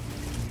replacement.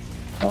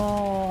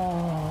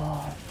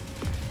 Oh.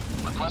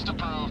 Request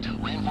approved.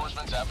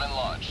 Reinforcements have been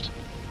launched.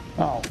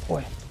 Oh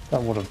boy,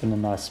 that would have been a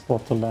nice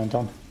spot to land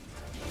on.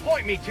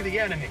 Point me to the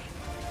enemy.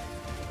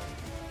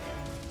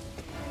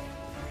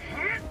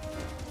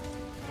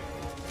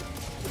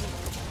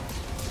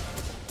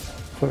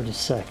 "30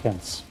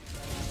 seconds.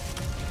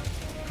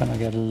 Can I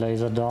get a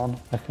laser down?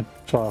 I could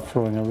try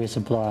throwing a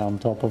resupply on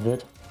top of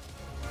it.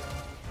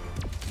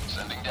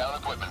 Sending down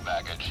equipment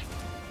package.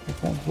 It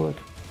won't work.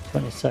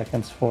 20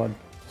 seconds for it.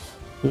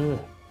 Ugh.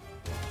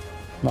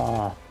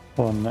 Nah,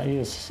 one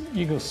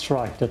Eagle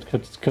Strike that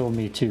could kill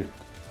me too.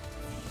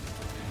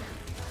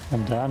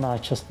 And then I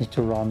just need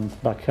to run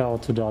like hell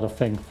to the other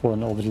thing for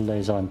an orbital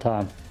laser in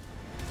time.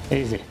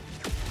 Easy.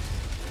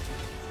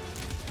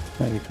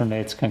 Maybe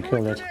grenades can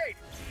kill it.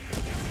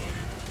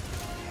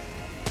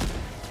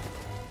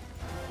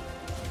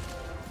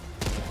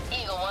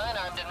 Eagle 1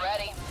 armed and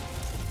ready.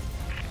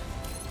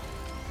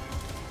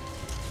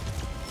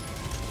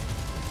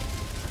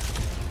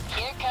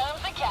 Here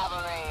comes the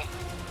cavalry.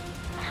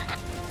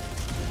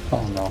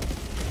 Oh no.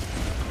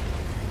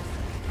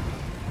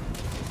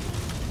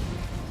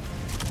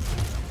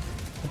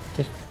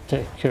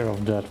 Take care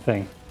of that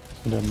thing.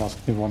 So there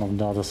must be one on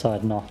the other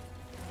side now.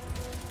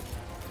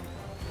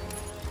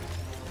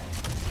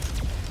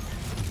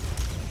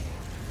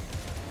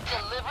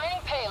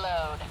 Delivering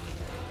payload.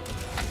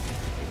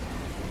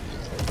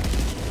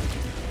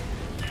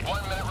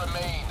 1 minute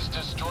remains.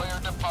 Destroyer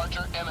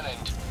departure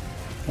imminent.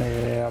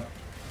 Yep.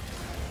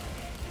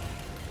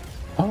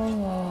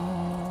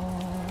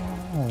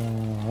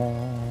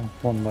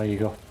 One way you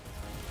go.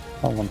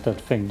 I want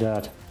that thing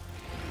dead.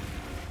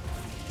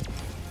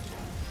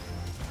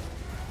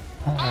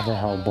 Ah, the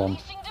hell bomb.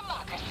 Unleashing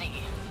democracy.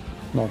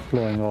 Not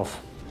blowing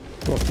off.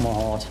 Broke my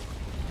heart.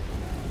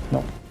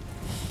 Nope.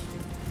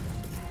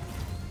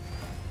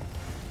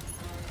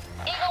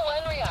 Eagle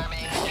 1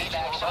 rearming.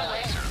 Evac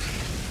shortly.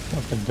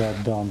 Look at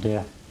that down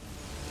there.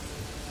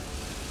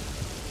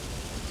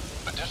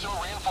 Additional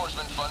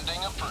reinforcement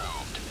funding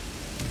approved.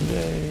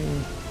 Yay.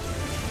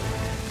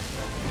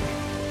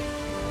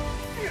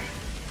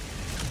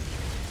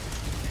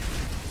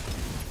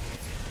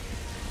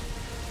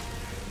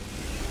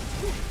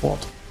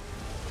 What?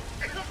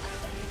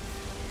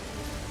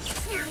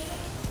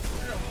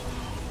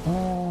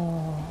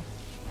 Oh.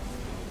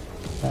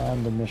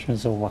 And the mission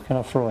is over. Can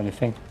I throw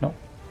anything? No.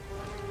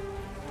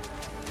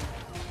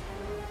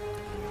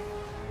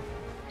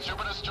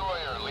 Super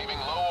Destroyer leaving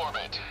low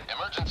orbit.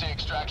 Emergency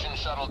extraction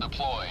shuttle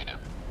deployed.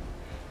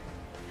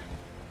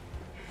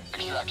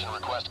 Extraction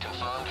request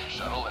confirmed.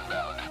 Shuttle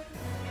inbound.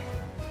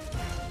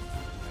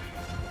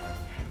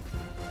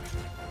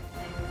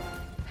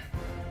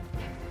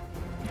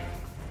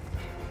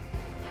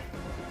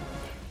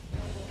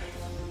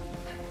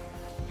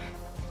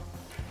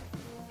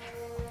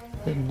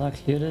 Didn't I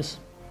clear this?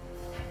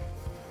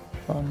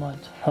 I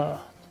might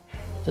have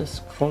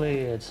just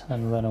cleared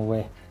and ran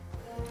away.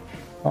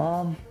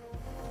 I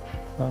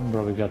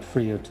probably got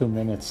 3 or 2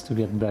 minutes to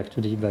get back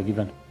to the bag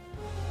even.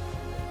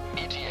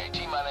 ETA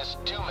T-minus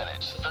 2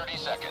 minutes, 30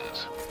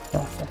 seconds.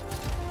 Okay.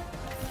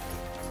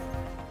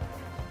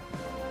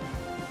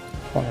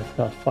 Fun if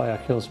that fire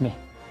kills me.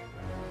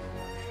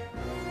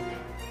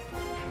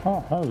 Oh,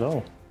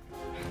 hello.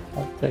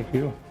 I'll take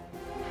you.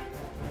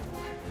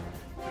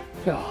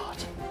 God.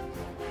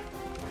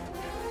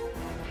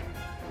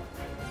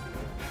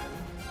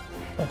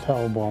 That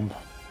hell bomb.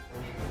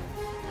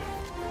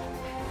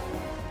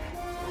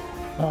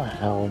 A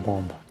hell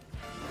bomb.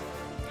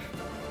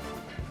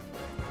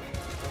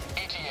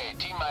 ETA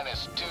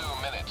T-minus 2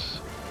 minutes.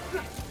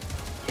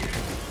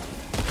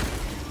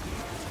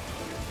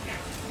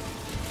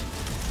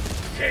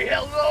 Say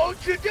hello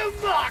to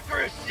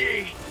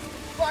democracy!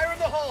 Fire in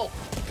the hole!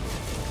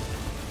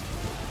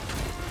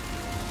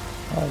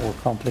 That will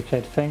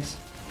complicate things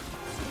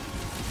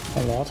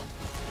a lot.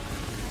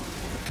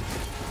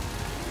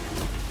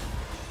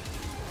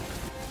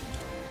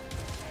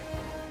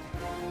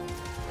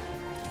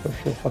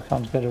 Especially if I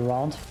can't get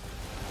around.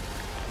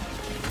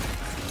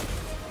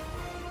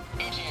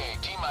 ETA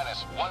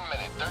T-minus 1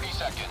 minute, 30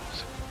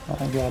 seconds.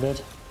 I got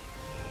it.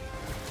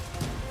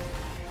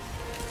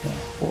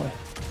 Oh boy.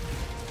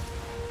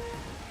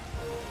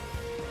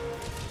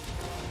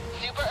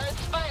 Super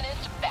Earth's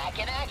finest back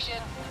in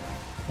action.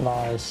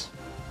 Lies.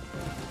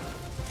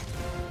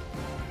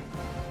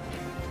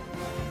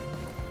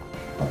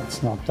 Oh,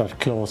 it's not that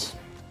close.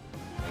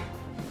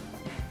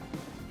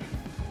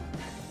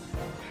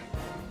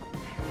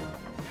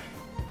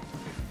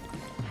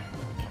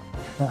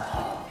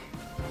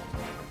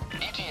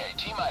 ETA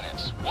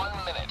T-minus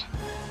 1 minute.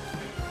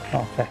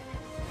 Okay.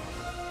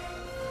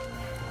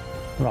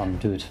 Run,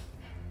 dude.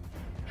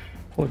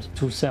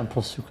 42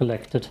 samples you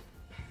collected.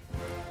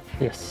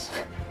 Yes,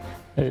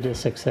 it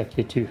is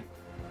exactly 2. Is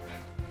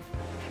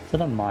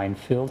that a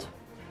minefield?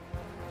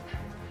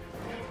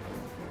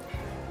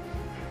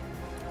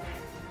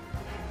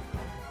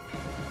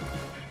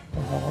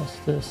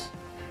 this?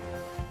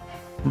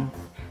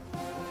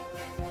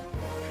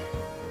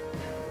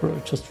 Bro,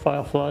 just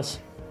fireflies.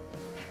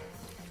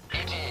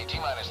 ETA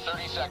T-minus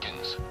 30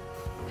 seconds.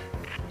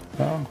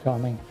 I'm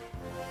coming.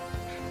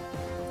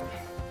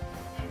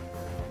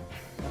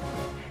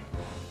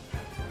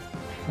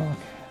 Okay,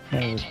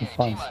 maybe we can ETA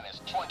find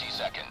T-minus 20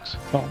 seconds.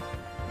 some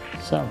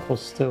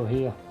samples still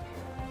here.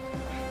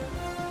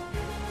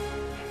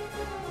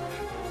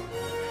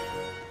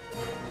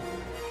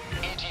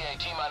 ETA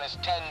T-minus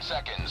 10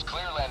 seconds.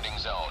 Clear landing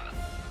zone.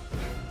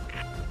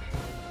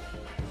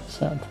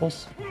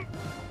 Samples.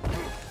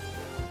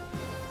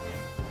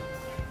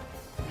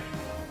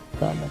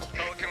 Damn it.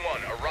 Pelican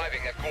 1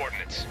 arriving at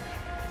coordinates.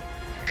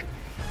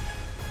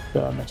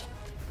 Damn it.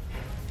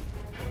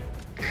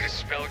 This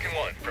is Pelican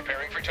 1,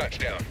 preparing for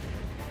touchdown.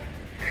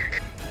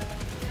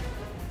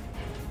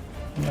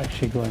 I'm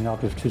actually going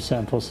out with 2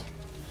 samples.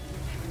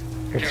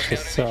 It's Countdown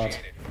just sad.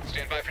 initiated.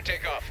 Stand by for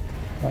takeoff.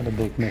 Not a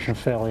big mission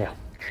failure.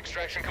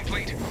 Extraction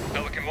complete.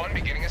 Pelican 1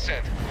 beginning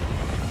ascent.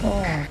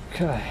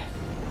 Okay.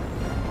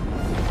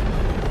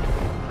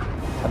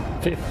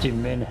 50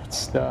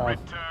 minutes down.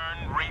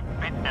 Return,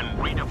 refit, and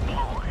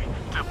redeploy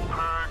to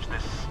purge the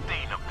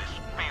state of this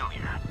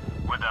failure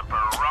with a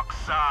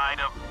peroxide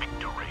of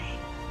victory.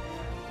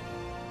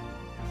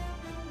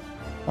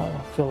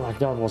 I feel like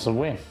that was a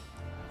win.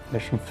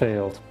 Mission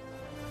failed.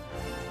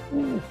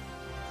 Ooh.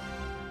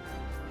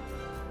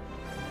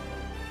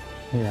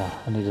 Yeah,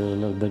 I needed a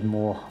little bit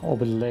more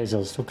orbital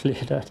lasers to clear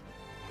that.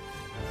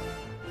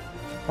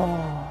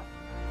 Oh.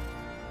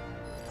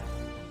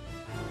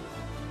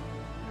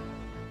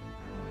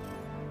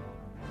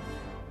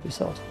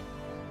 Peace out.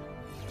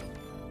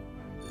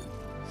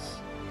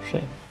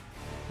 Shame.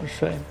 A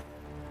shame.